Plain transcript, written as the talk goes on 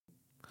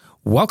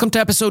Welcome to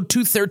episode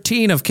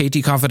 213 of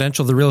KT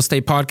Confidential, the real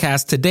estate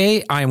podcast.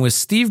 Today, I am with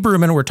Steve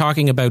Bruman. We're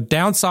talking about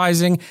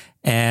downsizing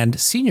and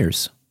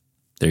seniors.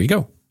 There you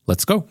go.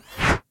 Let's go.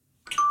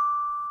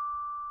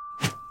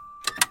 All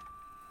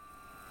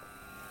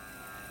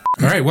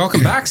right,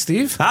 welcome back,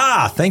 Steve.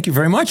 Thank you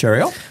very much,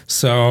 Ariel.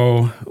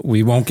 So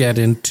we won't get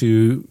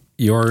into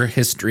your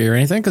history or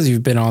anything because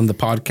you've been on the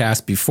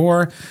podcast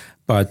before,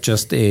 but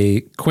just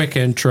a quick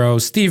intro.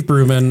 Steve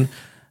Bruman,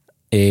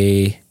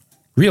 a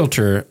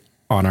realtor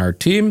on our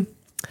team,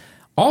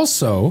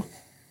 also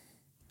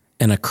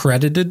an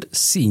accredited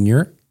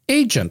senior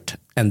agent.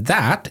 And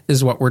that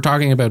is what we're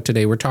talking about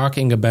today. We're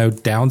talking about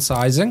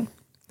downsizing.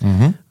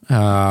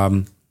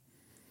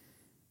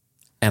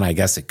 And I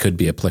guess it could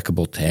be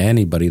applicable to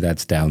anybody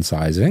that's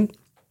downsizing.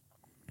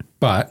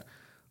 But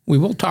we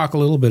will talk a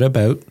little bit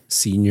about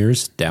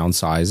seniors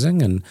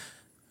downsizing and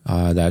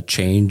that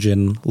change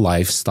in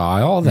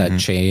lifestyle, that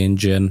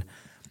change in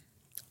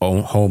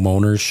home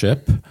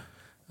ownership.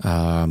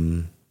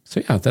 So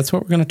yeah, that's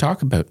what we're going to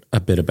talk about a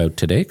bit about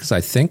today, because I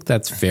think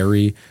that's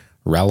very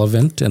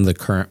relevant in the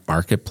current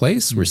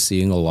marketplace. We're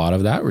seeing a lot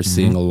of that. We're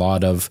seeing a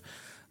lot of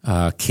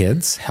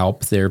kids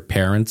help their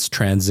parents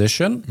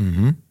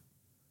transition.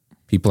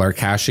 People are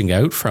cashing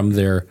out from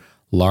their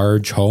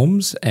large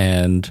homes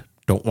and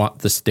don't want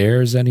the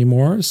stairs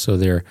anymore. So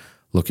they're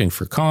looking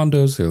for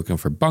condos. They're looking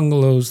for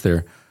bungalows.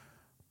 They're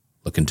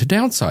looking to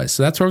downsize.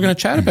 So that's what we're going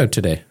to chat about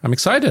today. I'm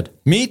excited.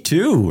 Me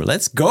too.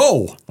 Let's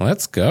go.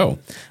 Let's go.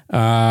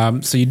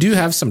 So you do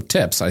have some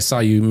tips. I saw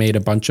you made a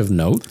bunch of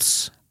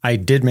notes. I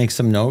did make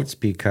some notes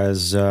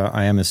because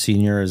I am a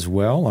senior as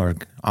well, or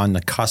on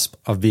the cusp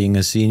of being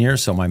a senior.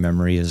 So my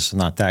memory is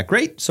not that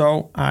great.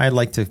 So I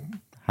like to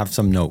have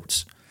some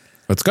notes.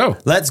 Let's go.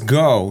 Let's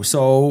go.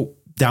 So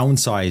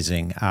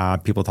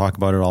downsizing. People talk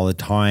about it all the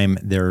time.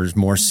 There's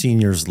more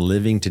seniors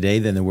living today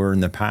than there were in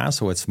the past.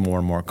 So it's more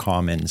and more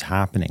common. It's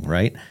happening,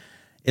 right?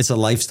 It's a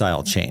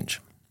lifestyle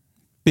change,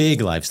 big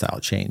lifestyle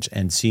change.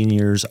 And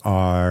seniors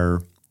they're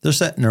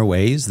set in their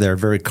ways. They're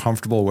very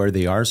comfortable where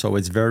they are. So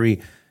it's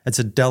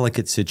a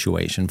delicate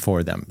situation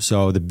for them.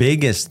 So the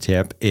biggest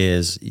tip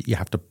is you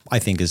have to, I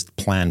think, is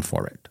plan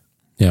for it.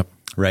 Yep.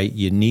 Right?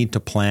 You need to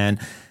plan.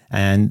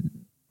 And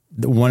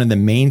one of the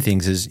main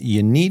things is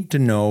you need to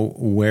know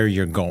where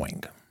you're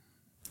going,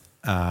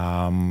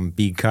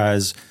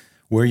 because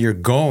where you're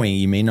going,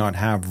 you may not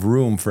have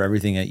room for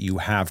everything that you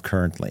have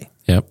currently.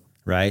 Yep.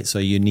 Right. So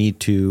you need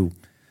to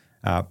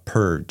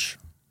purge,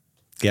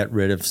 get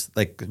rid of,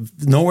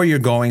 know where you're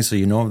going so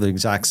you know the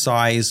exact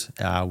size.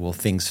 Will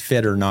things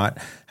fit or not?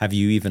 Have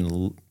you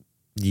even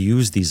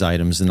used these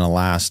items in the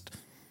last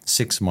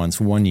 6 months,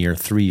 1 year,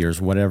 3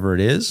 years, whatever it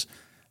is?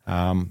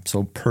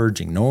 So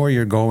purging, know where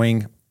you're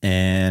going,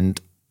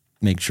 and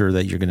make sure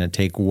that you're going to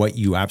take what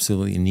you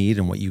absolutely need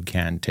and what you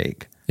can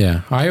take.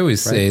 Yeah. I always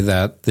say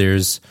that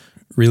there's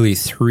really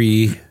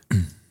three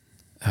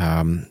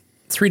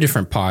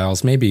different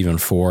piles, maybe even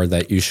four,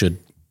 that you should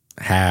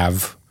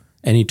have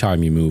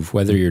anytime you move,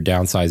 whether you're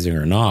downsizing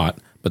or not.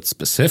 But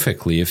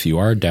specifically, if you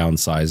are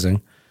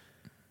downsizing,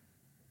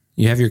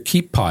 you have your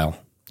keep pile.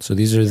 So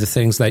these are the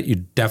things that you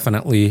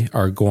definitely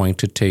are going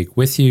to take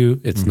with you.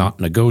 It's not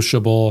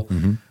negotiable.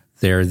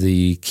 They're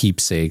the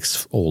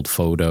keepsakes, old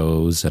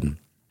photos and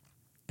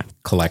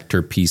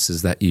collector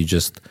pieces that you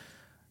just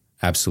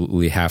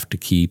absolutely have to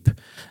keep.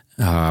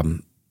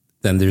 Then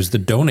there's the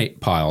donate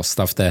pile,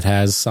 stuff that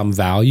has some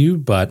value,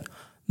 but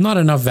not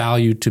enough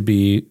value to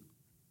be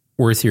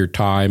worth your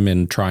time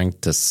in trying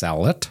to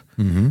sell it,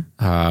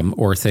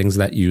 or things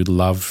that you'd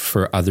love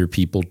for other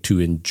people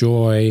to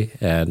enjoy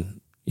and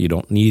you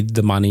don't need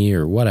the money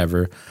or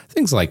whatever.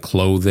 Things like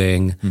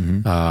clothing,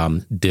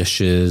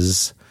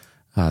 dishes,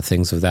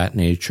 things of that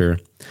nature.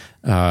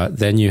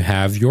 Then you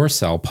have your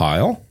sell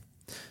pile,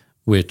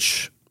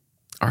 which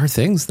are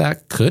things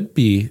that could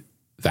be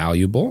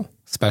valuable,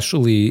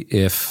 especially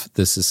if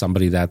this is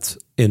somebody that's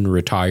in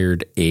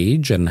retired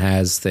age and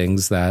has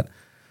things that,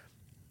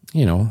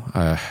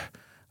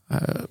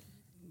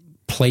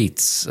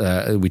 plates.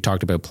 We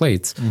talked about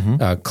plates,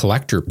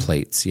 collector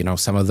plates.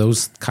 Some of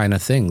those kind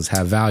of things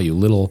have value.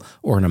 Little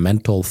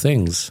ornamental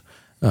things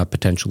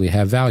potentially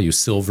have value.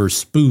 Silver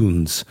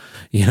spoons,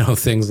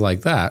 things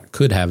like that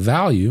could have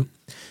value,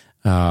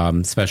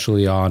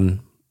 especially on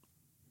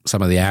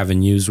some of the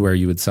avenues where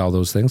you would sell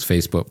those things.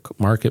 Facebook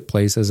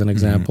Marketplace, as an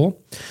example.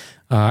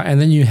 And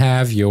then you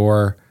have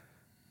your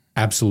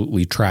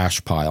absolutely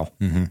trash pile.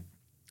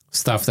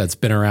 Stuff that's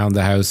been around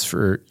the house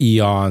for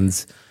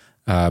eons,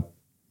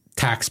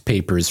 tax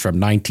papers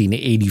from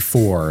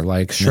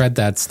 1984, shred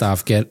that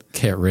stuff, get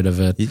rid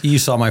of it. You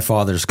saw my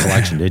father's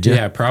collection, did you?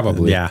 Yeah,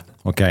 probably. Yeah.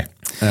 Okay.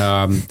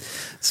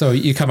 So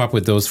you come up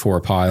with those four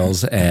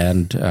piles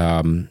and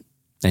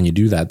you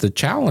do that. The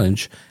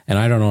challenge, and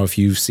I don't know if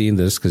you've seen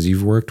this because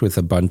you've worked with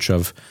a bunch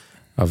of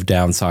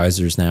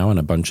downsizers now and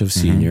a bunch of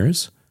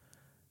seniors.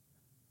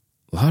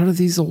 A lot of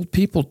these old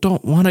people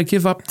don't want to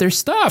give up their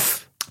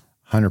stuff.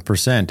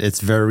 100%.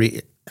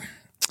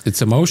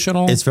 It's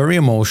emotional. It's very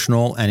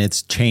emotional, and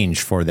it's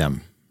change for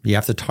them. You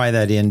have to tie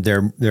that in.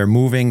 They're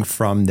moving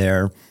from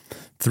their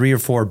 3 or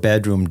 4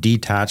 bedroom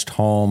detached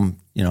home,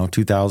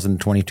 2,000,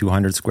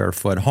 2,200 square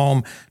foot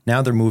home.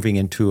 Now they're moving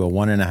into a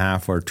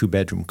 1.5 or 2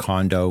 bedroom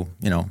condo,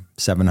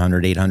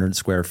 700, 800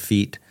 square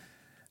feet.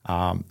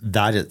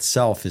 That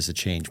itself is a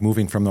change.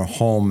 Moving from their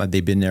home,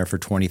 they've been there for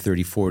 20,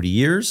 30, 40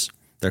 years,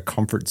 their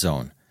comfort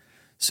zone.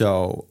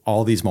 So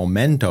all these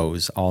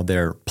mementos, all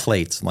their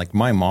plates, like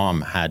my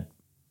mom had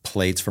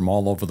plates from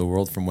all over the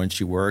world from when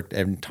she worked.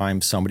 Every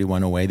time somebody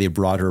went away, they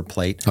brought her a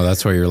plate. Oh,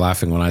 that's why you're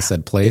laughing when I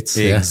said plates?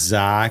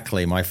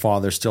 Exactly. Yeah. My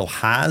father still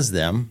has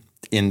them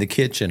in the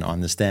kitchen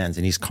on the stands,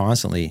 and he's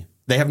constantly,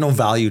 they have no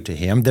value to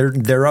him.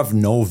 They're of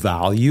no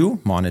value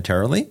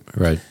monetarily.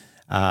 Right.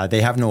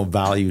 They have no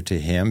value to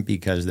him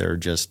because they're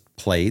just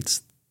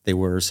plates. They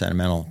were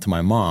sentimental to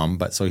my mom,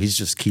 but so he's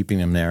just keeping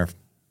them there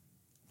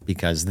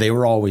because they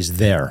were always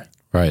there.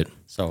 Right.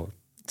 So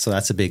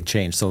that's a big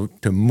change. So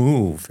to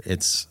move,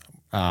 it's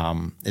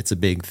a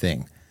big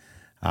thing.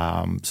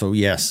 So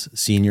yes,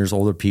 seniors,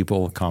 older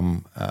people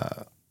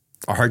are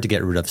hard to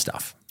get rid of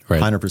stuff.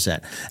 Right.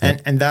 100%.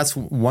 And that's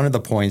one of the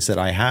points that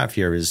I have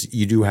here is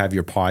you do have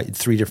your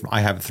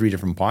I have 3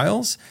 different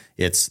piles.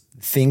 It's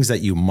things that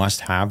you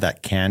must have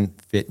that can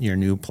fit in your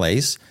new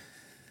place.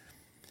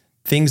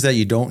 Things that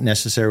you don't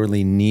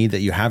necessarily need that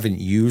you haven't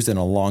used in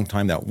a long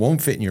time that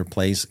won't fit in your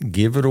place,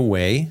 give it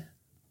away.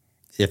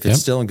 If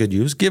it's still in good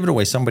use, give it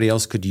away. Somebody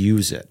else could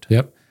use it.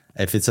 Yep.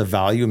 If it's a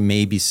value,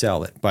 maybe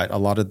sell it. But a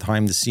lot of the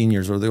time, the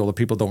seniors or the older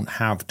people don't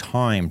have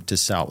time to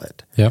sell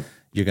it. Yep.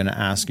 You're going to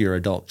ask your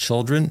adult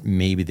children,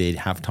 maybe they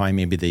have time,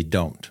 maybe they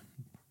don't.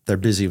 They're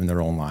busy in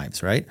their own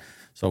lives, right?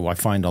 So I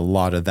find a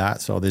lot of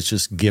that. So it's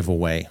just give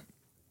away.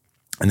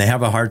 And they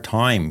have a hard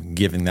time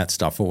giving that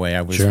stuff away.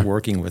 I was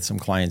working with some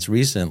clients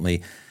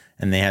recently,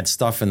 and they had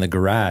stuff in the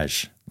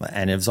garage,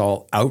 and it was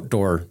all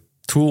outdoor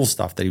tool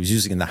stuff that he was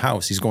using in the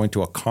house. He's going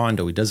to a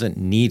condo. He doesn't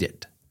need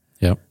it.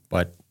 Yep.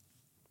 But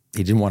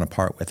he didn't want to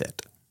part with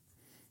it.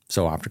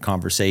 So after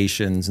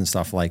conversations and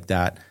stuff like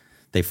that,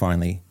 they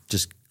finally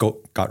just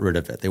got rid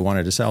of it. They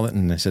wanted to sell it,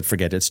 and they said,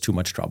 forget it, it's too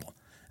much trouble.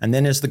 And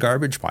then there's the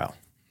garbage pile.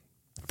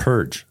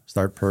 Purge.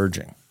 Start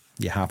purging.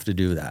 You have to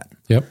do that.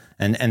 Yep.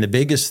 And the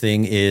biggest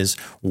thing is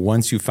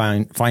once you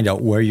find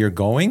out where you're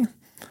going,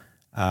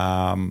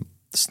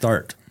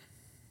 start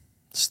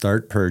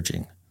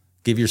purging.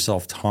 Give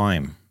yourself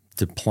time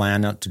to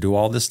plan out to do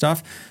all this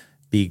stuff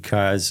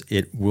because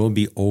it will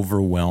be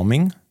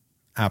overwhelming.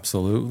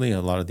 Absolutely.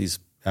 A lot of these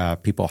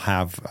people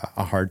have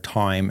a hard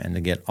time and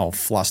they get all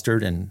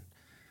flustered and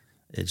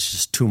it's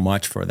just too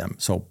much for them.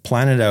 So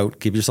plan it out,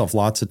 give yourself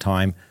lots of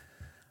time,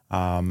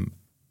 and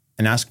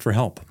ask for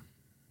help,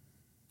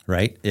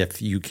 right?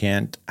 If you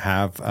can't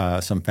have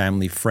some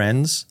family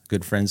friends,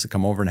 good friends to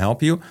come over and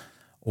help you,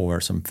 or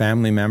some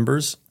family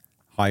members,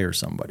 hire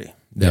somebody.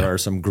 There are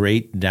some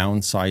great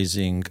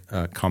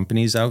downsizing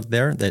companies out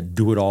there that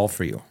do it all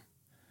for you.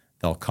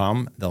 They'll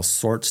come, they'll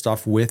sort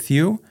stuff with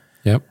you.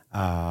 Yep.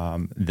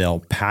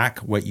 They'll pack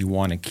what you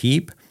want to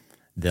keep.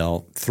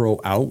 They'll throw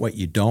out what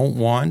you don't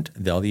want.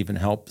 They'll even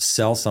help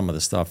sell some of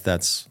the stuff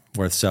that's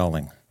worth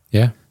selling.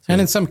 Yeah.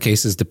 And in some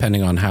cases,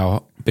 depending on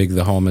how big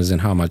the home is and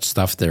how much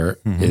stuff there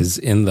is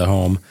in the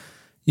home,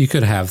 you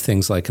could have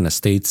things like an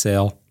estate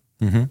sale,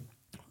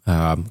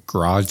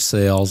 garage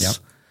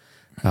sales.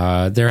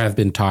 Yep. There have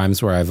been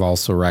times where I've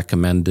also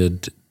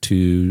recommended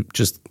to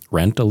just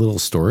rent a little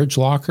storage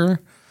locker.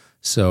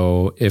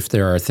 So if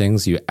there are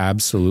things you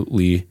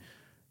absolutely,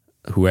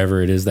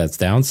 whoever it is that's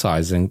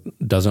downsizing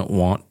doesn't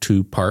want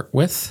to part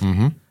with,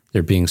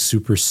 they're being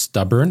super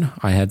stubborn.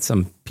 I had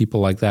some people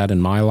like that in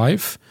my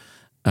life.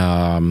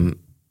 You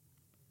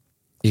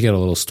get a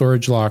little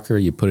storage locker,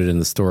 you put it in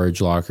the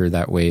storage locker.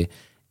 That way,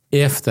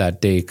 if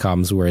that day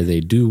comes where they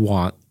do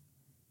want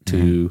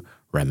to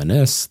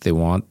reminisce, they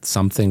want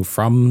something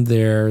from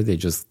there, they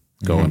just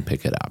go and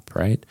pick it up,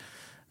 right?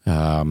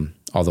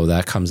 Although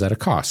that comes at a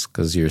cost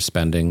because you're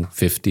spending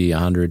 $50,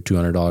 $100,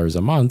 $200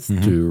 a month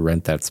to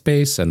rent that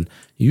space. And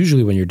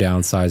usually when you're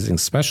downsizing,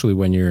 especially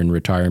when you're in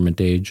retirement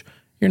age,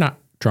 you're not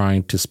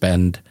trying to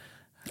spend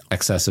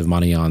excessive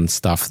money on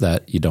stuff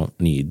that you don't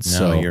need. No,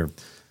 so you're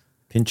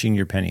pinching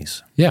your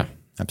pennies. Yeah.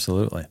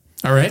 Absolutely.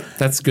 All right.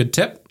 That's a good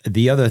tip.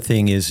 The other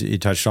thing is you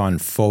touched on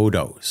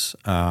photos.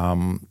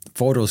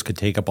 Photos could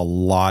take up a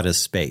lot of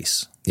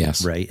space.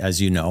 Yes. Right.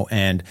 As you know,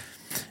 and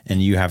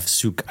you have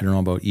I don't know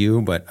about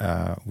you, but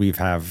we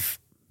have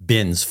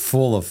bins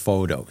full of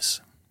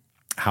photos.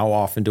 How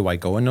often do I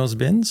go in those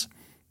bins?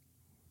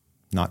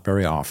 Not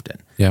very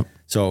often. Yep.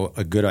 So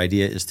a good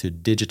idea is to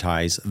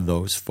digitize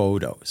those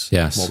photos.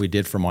 Yes. What we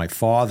did for my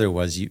father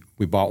was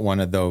we bought one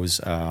of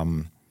those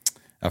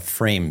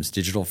frames,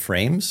 digital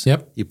frames.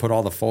 Yep. You put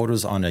all the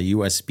photos on a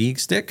USB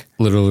stick.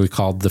 Literally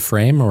called the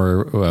frame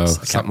or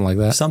something like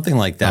that. Something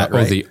like that,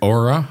 right? Or the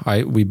Aura.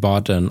 We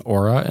bought an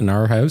Aura in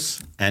our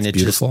house. And it's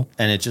beautiful.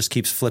 And it just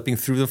keeps flipping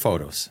through the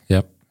photos.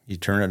 Yep. You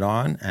turn it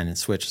on and it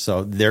switches.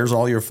 So there's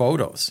all your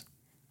photos.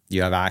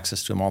 You have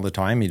access to them all the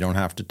time. You don't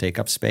have to take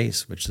up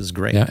space, which is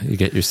great. Yeah, you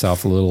get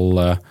yourself a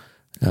little,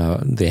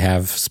 they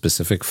have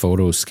specific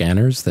photo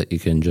scanners that you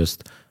can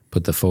just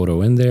put the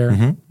photo in there.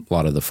 A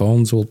lot of the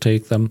phones will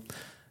take them.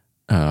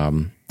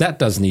 that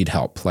does need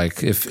help.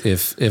 Like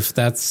if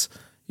that's,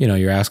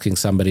 you're asking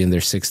somebody in their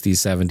 60s,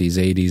 70s,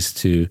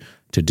 80s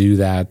to do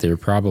that, they're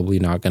probably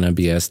not going to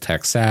be as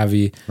tech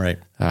savvy. Right.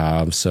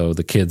 So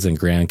the kids and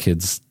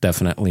grandkids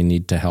definitely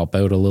need to help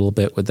out a little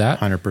bit with that.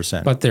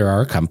 100%. But there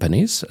are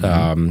companies,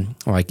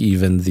 like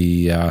even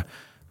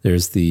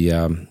there's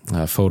the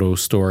photo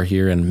store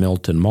here in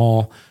Milton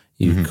Mall.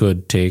 You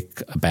could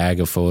take a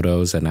bag of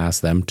photos and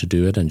ask them to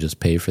do it and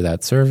just pay for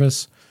that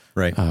service.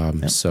 Right.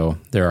 So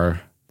there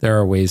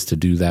are ways to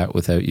do that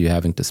without you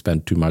having to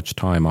spend too much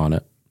time on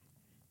it.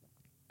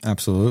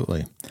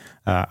 Absolutely.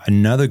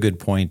 Another good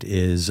point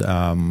is,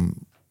 I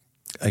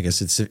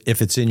guess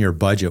if it's in your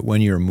budget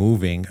when you're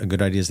moving, a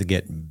good idea is to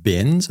get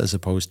bins as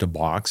opposed to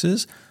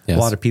boxes. Yes. A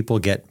lot of people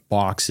get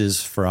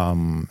boxes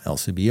from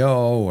LCBO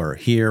or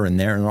here and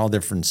there and all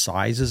different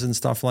sizes and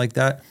stuff like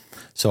that.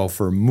 So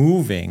for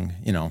moving,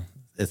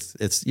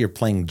 it's you're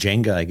playing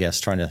Jenga, I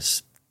guess, trying to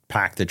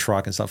pack the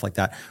truck and stuff like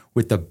that.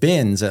 With the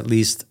bins, at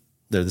least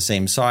they're the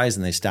same size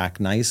and they stack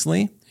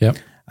nicely. Yep.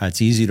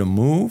 It's easy to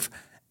move.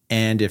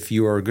 And if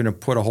you are going to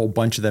put a whole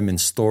bunch of them in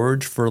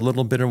storage for a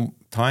little bit of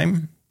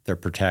time, they're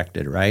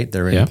protected, right?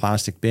 They're in a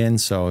plastic bin,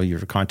 so your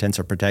contents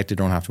are protected.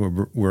 Don't have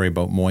to worry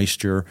about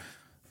moisture,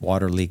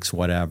 water leaks,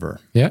 whatever.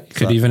 Yeah, you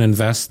could even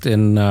invest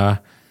in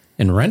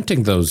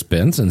renting those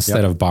bins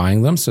instead of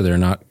buying them, so they're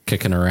not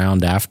kicking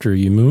around after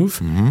you move.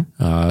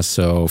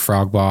 So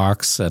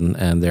Frogbox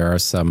and there are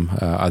some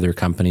other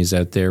companies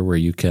out there where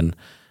you can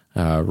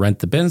rent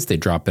the bins. They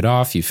drop it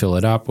off, you fill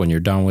it up. When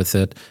you're done with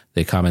it,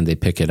 they come and they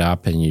pick it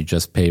up, and you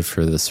just pay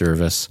for the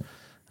service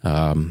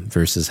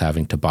versus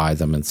having to buy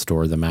them and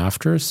store them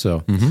after.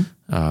 So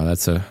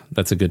that's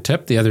a good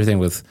tip. The other thing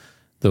with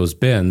those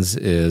bins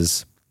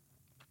is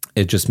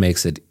it just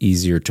makes it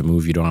easier to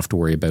move. You don't have to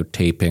worry about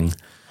taping.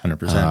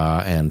 100%.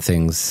 And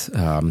things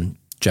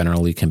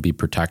generally can be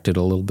protected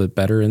a little bit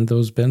better in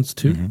those bins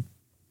too.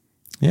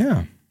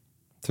 Yeah.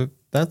 So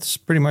that's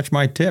pretty much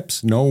my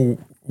tips. Know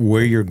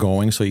where you're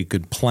going so you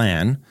could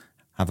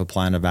have a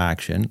plan of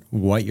action,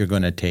 what you're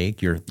going to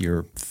take,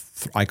 your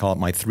I call it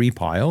my 3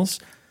 piles,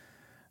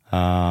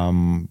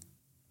 and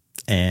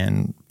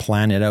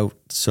plan it out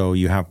so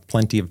you have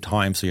plenty of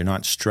time so you're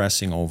not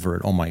stressing over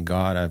it. Oh my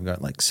God, I've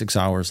got like 6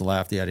 hours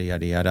left, yada,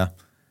 yada, yada.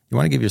 You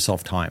want to give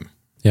yourself time.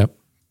 Yep.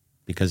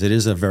 Because it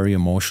is a very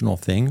emotional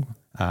thing,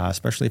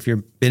 especially if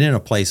you've been in a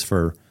place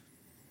for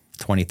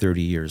 20,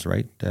 30 years,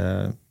 right?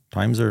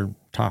 Times are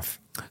tough.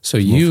 So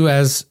you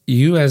as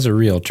a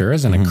realtor,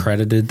 as an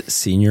accredited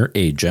senior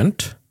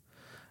agent,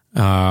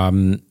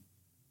 when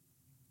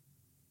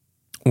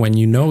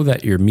you know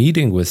that you're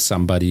meeting with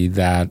somebody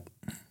that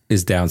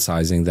is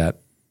downsizing, that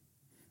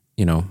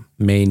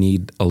may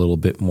need a little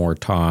bit more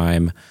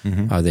time,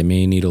 they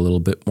may need a little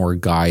bit more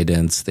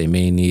guidance, they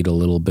may need a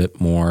little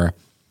bit more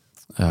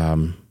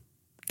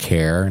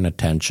care and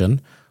attention.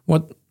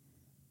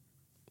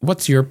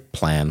 What's your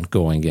plan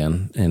going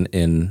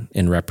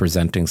in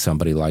representing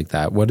somebody like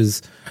that? What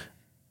is,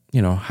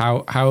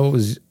 how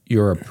is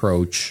your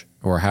approach,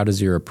 or how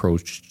does your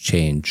approach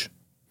change?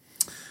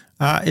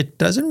 It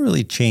doesn't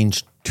really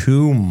change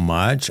too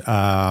much,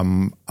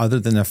 other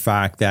than the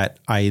fact that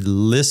I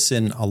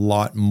listen a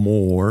lot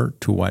more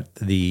to what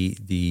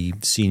the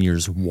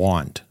seniors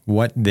want,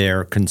 what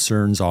their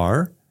concerns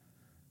are,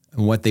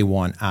 and what they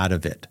want out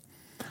of it.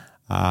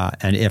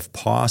 And if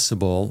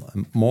possible,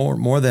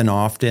 more than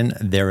often,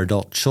 their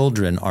adult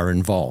children are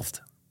involved.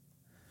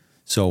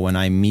 So when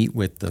I meet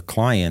with the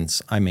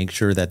clients, I make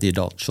sure that the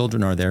adult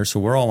children are there, so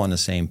we're all on the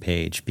same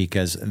page,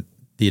 because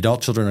the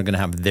adult children are going to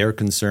have their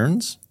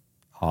concerns,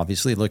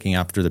 obviously looking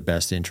after the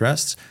best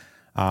interests.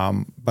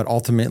 But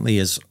ultimately,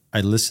 is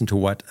I listen to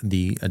what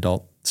the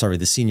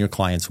senior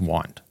clients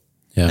want,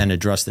 and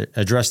address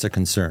their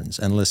concerns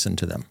and listen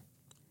to them.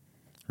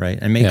 Right,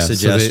 and make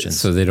suggestions.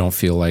 So they don't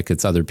feel like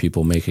it's other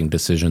people making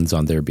decisions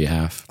on their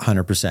behalf.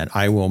 100%.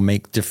 I will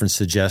make different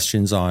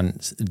suggestions on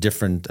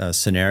different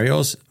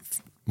scenarios,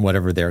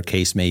 whatever their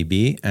case may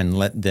be, and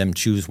let them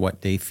choose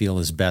what they feel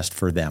is best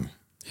for them.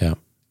 Yeah.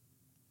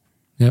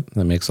 Yep,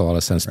 that makes a lot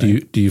of sense.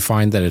 Right. Do you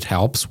find that it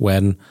helps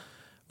when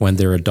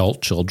their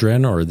adult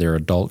children or their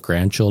adult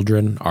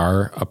grandchildren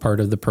are a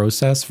part of the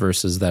process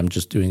versus them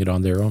just doing it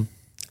on their own?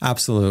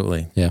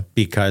 Absolutely. Yeah.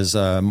 Because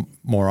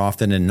more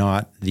often than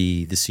not,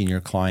 the senior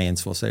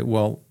clients will say,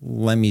 well,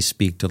 let me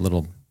speak to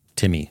little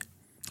Timmy.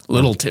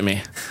 Little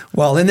Timmy.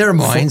 Well, in their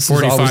minds,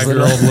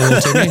 45-year-old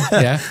little Timmy.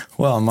 Yeah.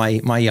 Well,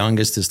 my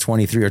youngest is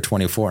 23 or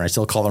 24, and I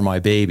still call her my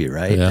baby,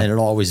 right? Yeah. And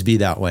it'll always be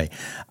that way.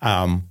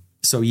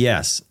 So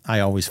yes, I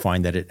always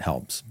find that it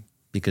helps,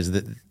 because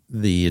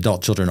the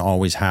adult children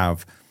always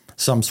have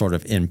some sort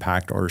of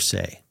impact or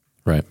say.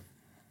 Right.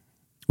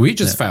 We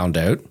just found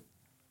out.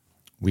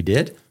 We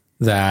did?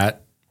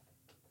 That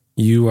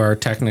you are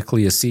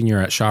technically a senior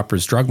at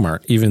Shoppers Drug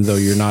Mart, even though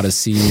you're not a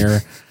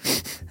senior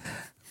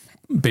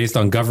based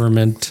on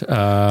government. Based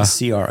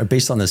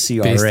on the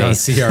CRA. Based on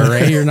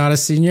CRA, you're not a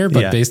senior,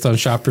 but based on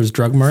Shoppers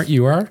Drug Mart,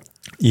 you are?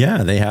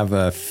 Yeah, they have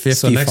a 55.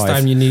 So next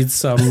time you need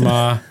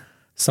some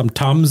some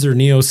Tums or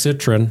Neo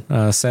Citron,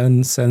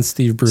 send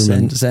Steve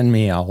Bruman. Send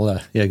me.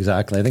 Yeah,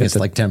 exactly. I think it's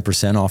like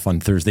 10% off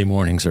on Thursday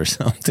mornings or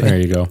something. There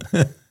you go.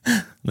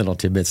 Little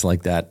tidbits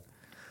like that.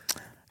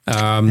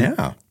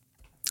 Yeah.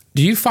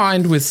 Do you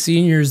find with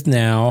seniors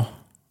now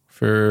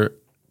for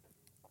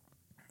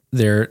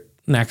their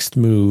next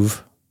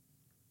move,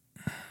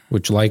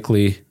 which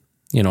likely,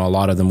 a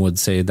lot of them would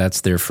say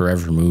that's their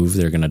forever move.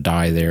 They're going to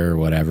die there or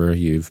whatever.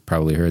 You've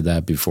probably heard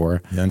that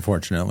before.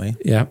 Unfortunately.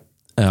 Yeah.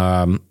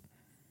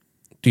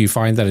 Do you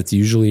find that it's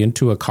usually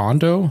into a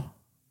condo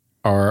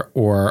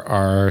or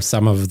are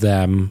some of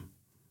them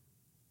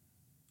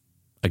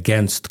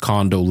against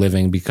condo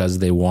living because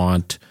they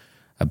want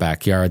a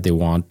backyard, they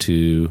want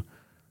to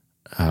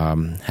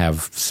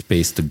have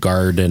space to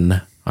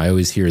garden? I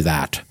always hear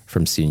that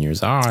from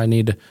seniors. I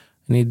need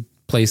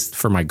place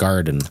for my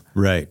garden.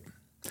 Right.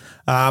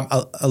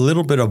 A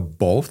little bit of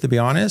both, to be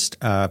honest.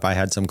 If I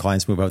had some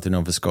clients move out to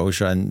Nova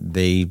Scotia and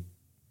they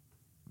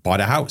bought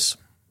a house.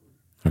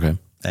 Okay.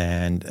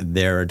 And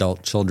their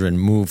adult children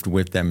moved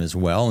with them as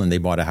well, and they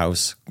bought a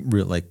house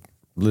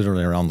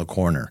literally around the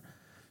corner.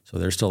 So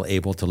they're still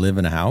able to live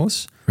in a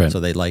house, right. So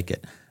they like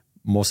it.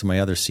 Most of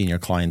my other senior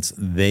clients,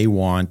 they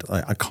want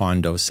a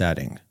condo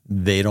setting.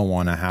 They don't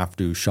want to have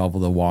to shovel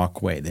the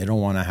walkway. They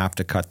don't want to have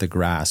to cut the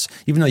grass,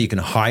 even though you can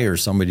hire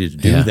somebody to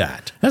do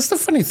that. That's the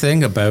funny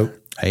thing about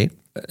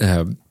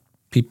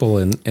people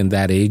in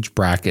that age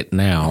bracket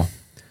now.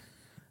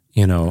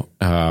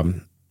 I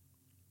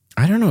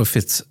don't know if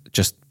it's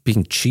just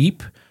being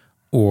cheap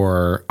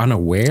or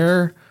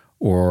unaware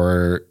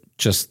or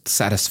just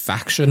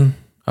satisfaction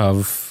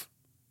of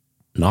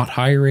not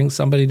hiring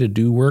somebody to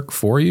do work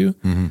for you,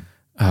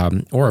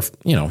 or if,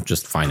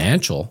 just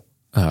financial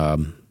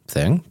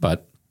thing.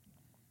 But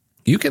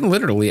you can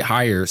literally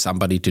hire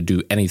somebody to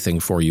do anything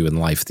for you in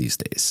life these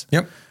days.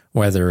 Yep.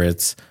 Whether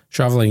it's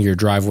shoveling your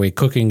driveway,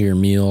 cooking your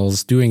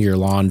meals, doing your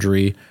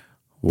laundry,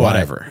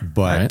 whatever.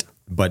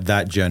 But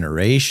that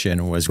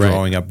generation was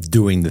growing up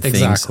doing the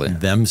things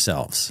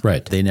themselves.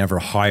 Right. They never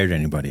hired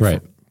anybody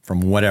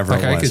from whatever it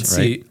was.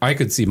 I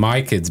could see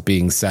my kids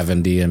being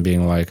 70 and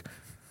being like,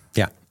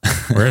 yeah,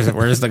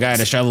 where's the guy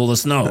to shovel the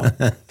snow?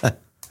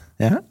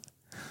 Yeah.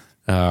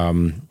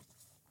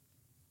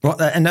 Well,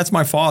 and that's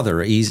my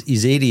father.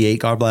 He's 88.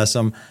 God bless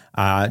him.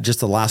 Just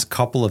the last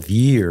couple of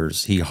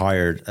years, he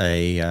hired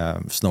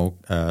a snow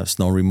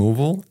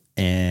removal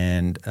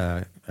and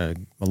a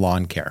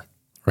lawn care.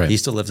 Right. He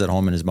still lives at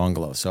home in his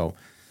bungalow. So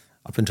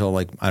up until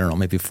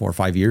maybe 4 or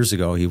 5 years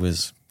ago, he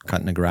was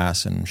cutting the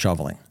grass and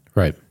shoveling.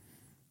 Right.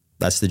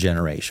 That's the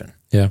generation.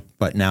 Yeah.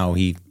 But now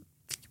he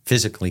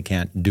physically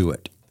can't do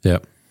it. Yeah.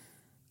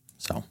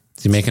 So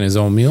is he making his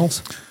own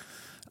meals?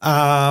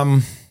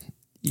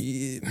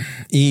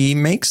 He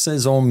makes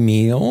his own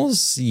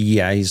meals.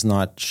 Yeah, he's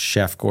not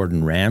Chef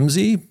Gordon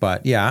Ramsay,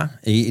 but yeah,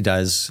 he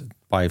does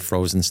buy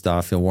frozen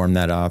stuff. He'll warm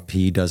that up.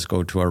 He does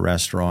go to a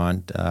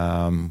restaurant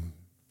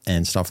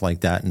and stuff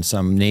like that. And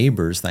some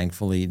neighbors,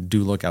 thankfully,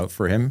 do look out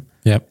for him.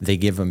 Yep. They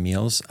give him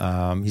meals.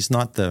 He's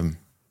not the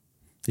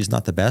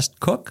best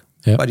cook,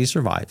 but he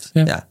survives.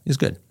 Yep. Yeah, he's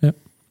good. Yep.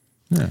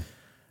 Yeah.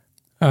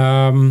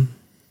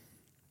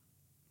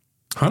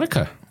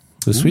 Hanukkah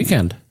this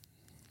weekend.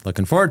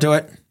 Looking forward to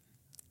it.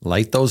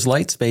 Light those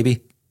lights,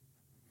 baby.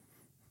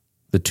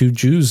 The two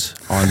Jews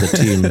on the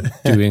team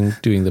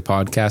doing the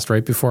podcast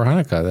right before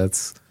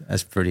Hanukkah.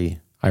 That's pretty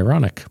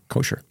ironic.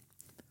 Kosher.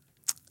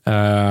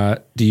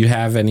 Do you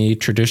have any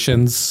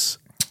traditions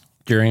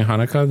during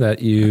Hanukkah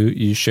that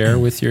you share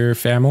with your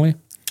family?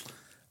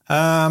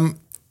 Yeah,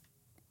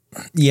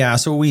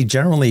 so we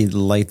generally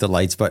light the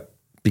lights, but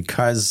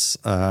because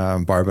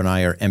Barb and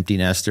I are empty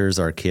nesters,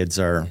 our kids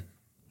are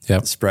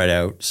spread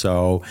out.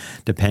 So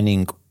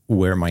depending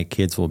where my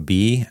kids will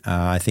be,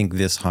 I think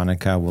this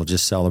Hanukkah we'll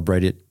just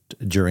celebrate it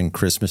during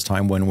Christmas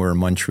time when we're in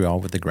Montreal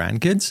with the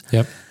grandkids.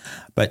 Yep.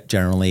 But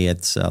generally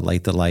it's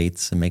light the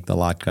lights and make the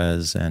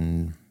latkes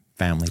and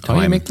family time.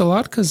 Oh, you make the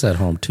latkes at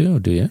home too,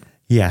 do you?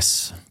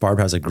 Yes. Barb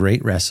has a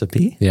great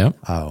recipe. Yeah.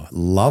 Oh,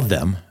 love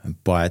them.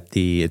 But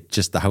the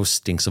house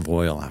stinks of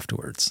oil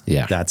afterwards.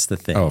 Yeah. That's the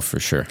thing. Oh, for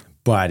sure.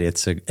 But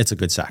it's a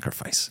good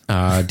sacrifice.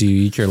 Do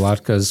you eat your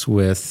latkes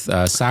with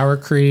sour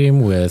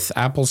cream, with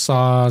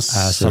applesauce?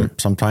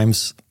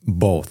 Sometimes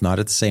both, not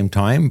at the same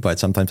time, but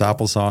sometimes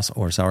applesauce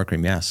or sour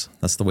cream. Yes.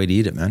 That's the way to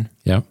eat it, man.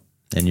 Yeah.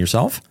 And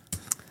yourself?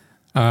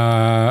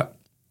 I'm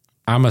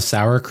a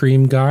sour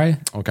cream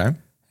guy. Okay.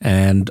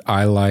 And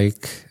I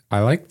like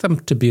them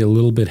to be a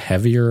little bit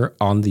heavier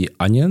on the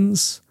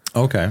onions.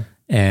 Okay.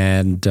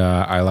 And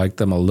I like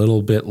them a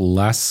little bit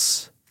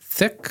less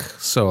thick,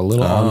 so a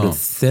little on the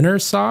thinner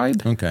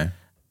side. Okay.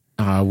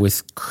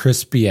 With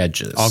crispy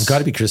edges. Oh, it's got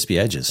to be crispy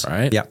edges.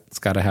 Right? Yeah. It's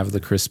got to have the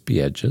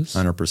crispy edges.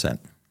 100%.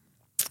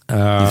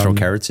 You throw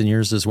carrots in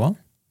yours as well?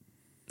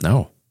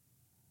 No.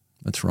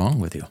 What's wrong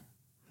with you?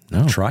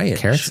 No. Try it.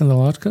 Carrots in the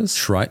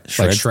latkes?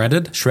 Like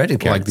shredded? Shredded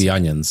carrots. Like the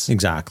onions.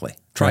 Exactly.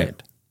 Try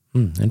it.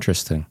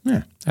 Interesting.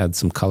 Yeah. Add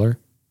some color.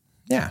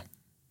 Yeah.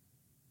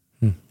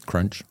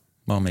 Crunch.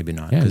 Well, maybe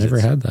not. Yeah, I never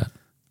had that.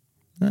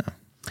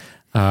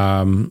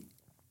 Yeah.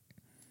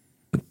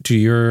 do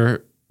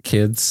your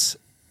kids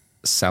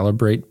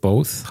celebrate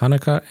both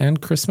Hanukkah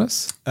and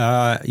Christmas?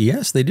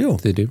 Yes, they do.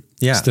 They do.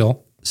 Yeah.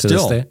 Still to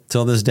this day?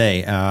 Till this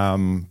day.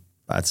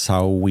 That's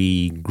how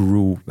we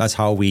grew. That's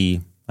how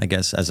we, I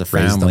guess, as a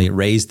family,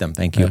 raised them.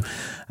 Thank you.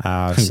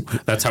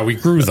 That's how we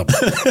grew them.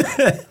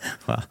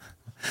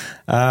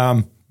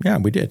 Yeah,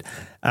 we did.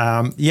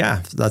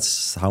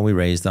 That's how we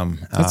raised them.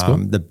 That's cool.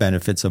 The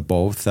benefits of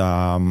both. It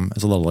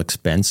was a little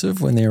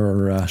expensive when they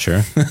were...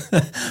 Sure.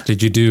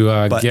 Did you do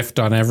a gift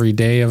on every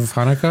day of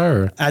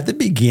Hanukkah? Or? At the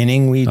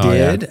beginning, we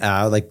did.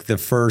 Yeah. Like the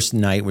first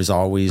night was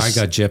always... I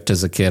got gypped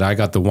as a kid. I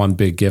got the one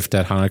big gift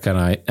at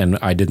Hanukkah, and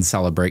I didn't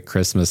celebrate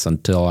Christmas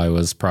until I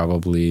was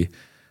probably,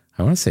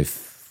 I want to say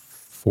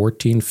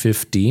 14,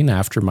 15,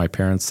 after my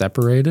parents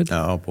separated.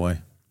 Oh, boy.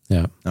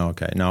 Yeah.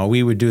 Okay. No,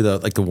 we would do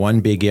the one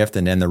big gift,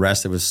 and then the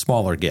rest it was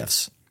smaller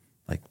gifts,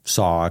 like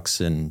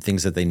socks and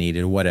things that they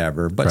needed,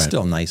 whatever. But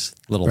still nice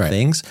little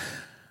things.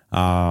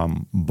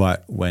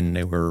 But when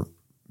they were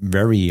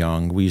very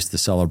young, we used to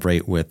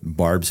celebrate with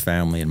Barb's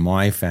family and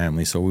my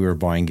family. So we were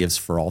buying gifts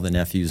for all the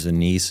nephews and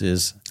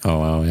nieces. Oh,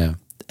 wow, yeah.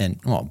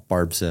 And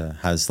Barb's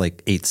has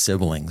like 8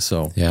 siblings.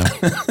 So yeah,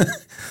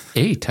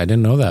 8. I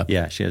didn't know that.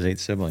 Yeah, she has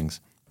 8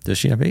 siblings. Does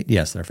she have 8?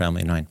 Yes, their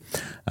family 9.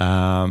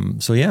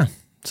 So yeah.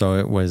 So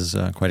it was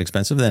quite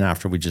expensive. Then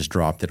after we just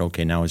dropped it,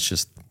 okay, now it's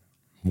just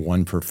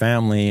one per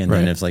family. And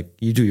then it's like,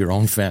 you do your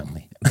own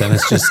family. Then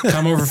it's just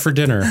come over for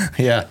dinner.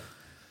 Yeah.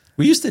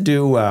 We used to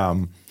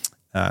do,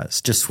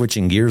 just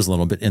switching gears a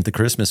little bit, into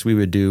Christmas, we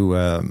would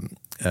do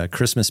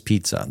Christmas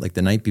pizza, like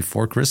the night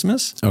before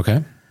Christmas.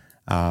 Okay.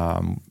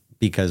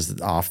 Because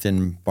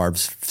often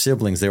Barb's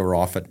siblings, they were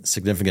off at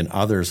significant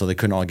others, so they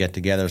couldn't all get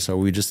together. So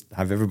we just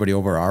have everybody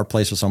over at our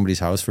place or somebody's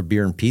house for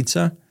beer and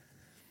pizza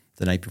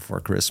the night before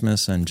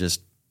Christmas and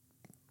just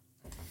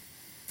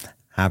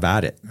have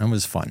at it. That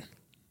was fun.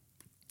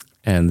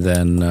 And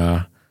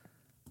then,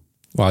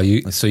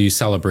 you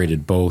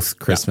celebrated both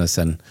Christmas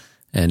and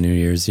New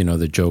Year's. You know,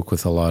 the joke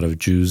with a lot of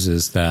Jews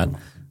is that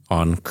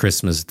on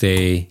Christmas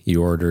Day,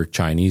 you order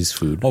Chinese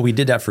food. Well, we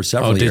did that for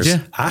several years. Did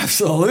you?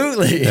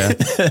 Absolutely.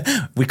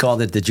 Yeah. We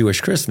called it the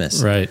Jewish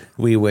Christmas. Right.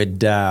 We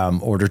would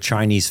order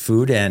Chinese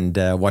food and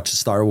watch the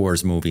Star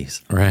Wars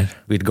movies. Right.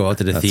 We'd go out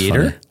to the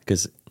theater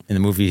because in the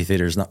movie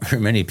theater, there's not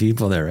very many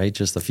people there, right?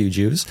 Just a few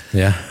Jews.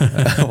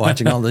 Yeah.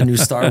 Watching all the new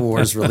Star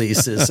Wars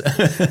releases.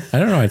 I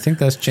don't know. I think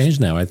that's changed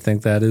now. I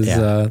think that is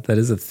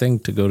a thing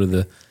to go to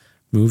the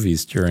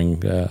movies during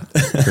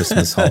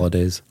Christmas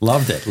holidays.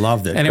 Loved it.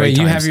 Anyway,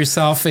 you have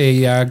yourself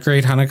a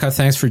great Hanukkah.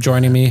 Thanks for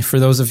joining me. For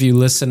those of you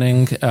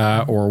listening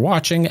or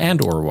watching,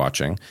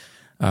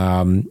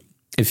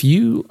 if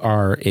you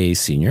are a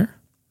senior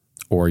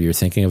or you're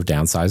thinking of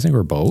downsizing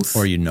or both,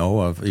 or you know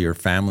of your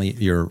family,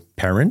 your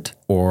parent,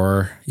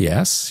 or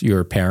yes,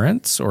 your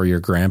parents or your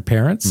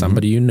grandparents,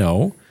 somebody you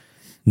know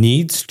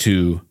needs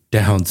to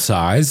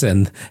downsize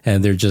and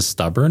they're just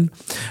stubborn,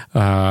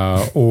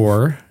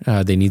 or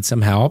they need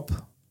some help,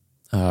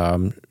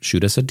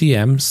 shoot us a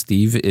DM.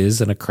 Steve is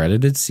an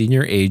accredited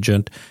senior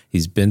agent.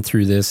 He's been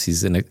through this. He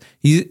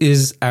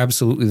is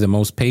absolutely the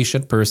most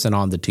patient person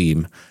on the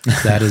team.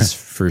 That is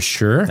for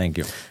sure. Thank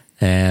you.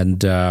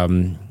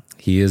 And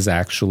he is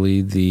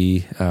actually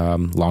the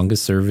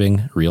longest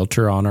serving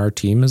realtor on our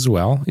team as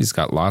well. He's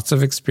got lots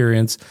of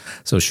experience.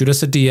 So shoot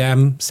us a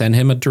DM, send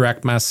him a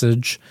direct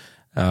message.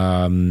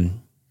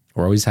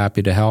 We're always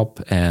happy to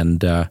help. And,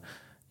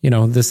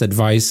 this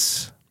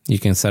advice, you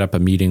can set up a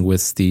meeting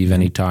with Steve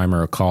anytime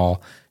or a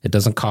call. It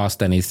doesn't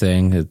cost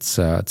anything. It's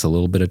a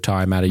little bit of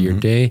time out of your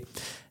day.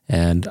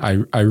 And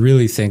I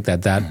really think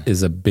that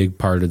is a big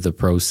part of the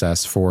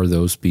process for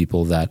those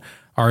people that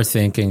are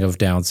thinking of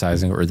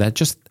downsizing or that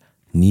just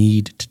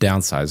need to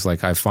downsize.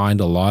 Like I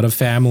find a lot of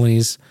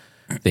families,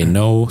 they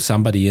know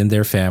somebody in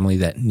their family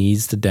that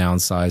needs to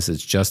downsize. It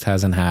just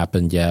hasn't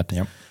happened yet.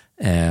 Yep.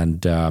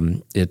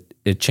 And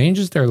it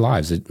changes their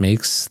lives. It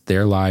makes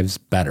their lives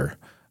better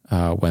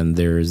when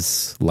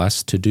there's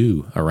less to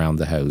do around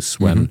the house,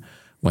 when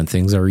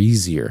things are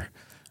easier.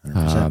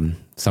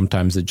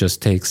 Sometimes it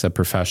just takes a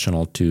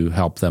professional to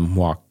help them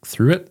walk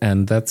through it,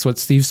 and that's what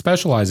Steve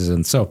specializes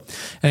in. So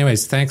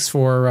anyways, thanks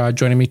for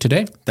joining me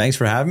today. Thanks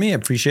for having me. I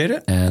appreciate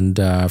it. And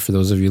for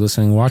those of you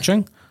listening and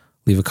watching,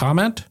 leave a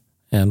comment,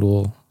 and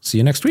we'll see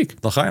you next week.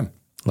 L'chaim.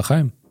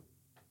 L'chaim.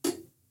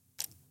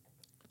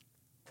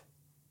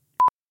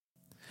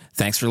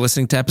 Thanks for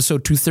listening to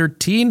episode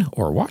 213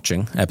 or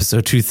watching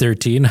episode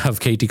 213 of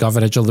KT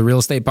Confidential, the real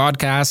estate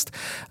podcast.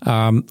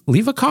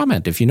 Leave a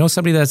comment. If you know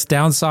somebody that's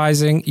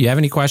downsizing, you have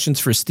any questions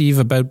for Steve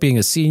about being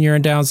a senior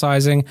and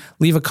downsizing,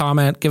 leave a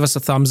comment, give us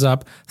a thumbs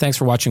up. Thanks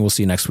for watching. We'll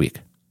see you next week.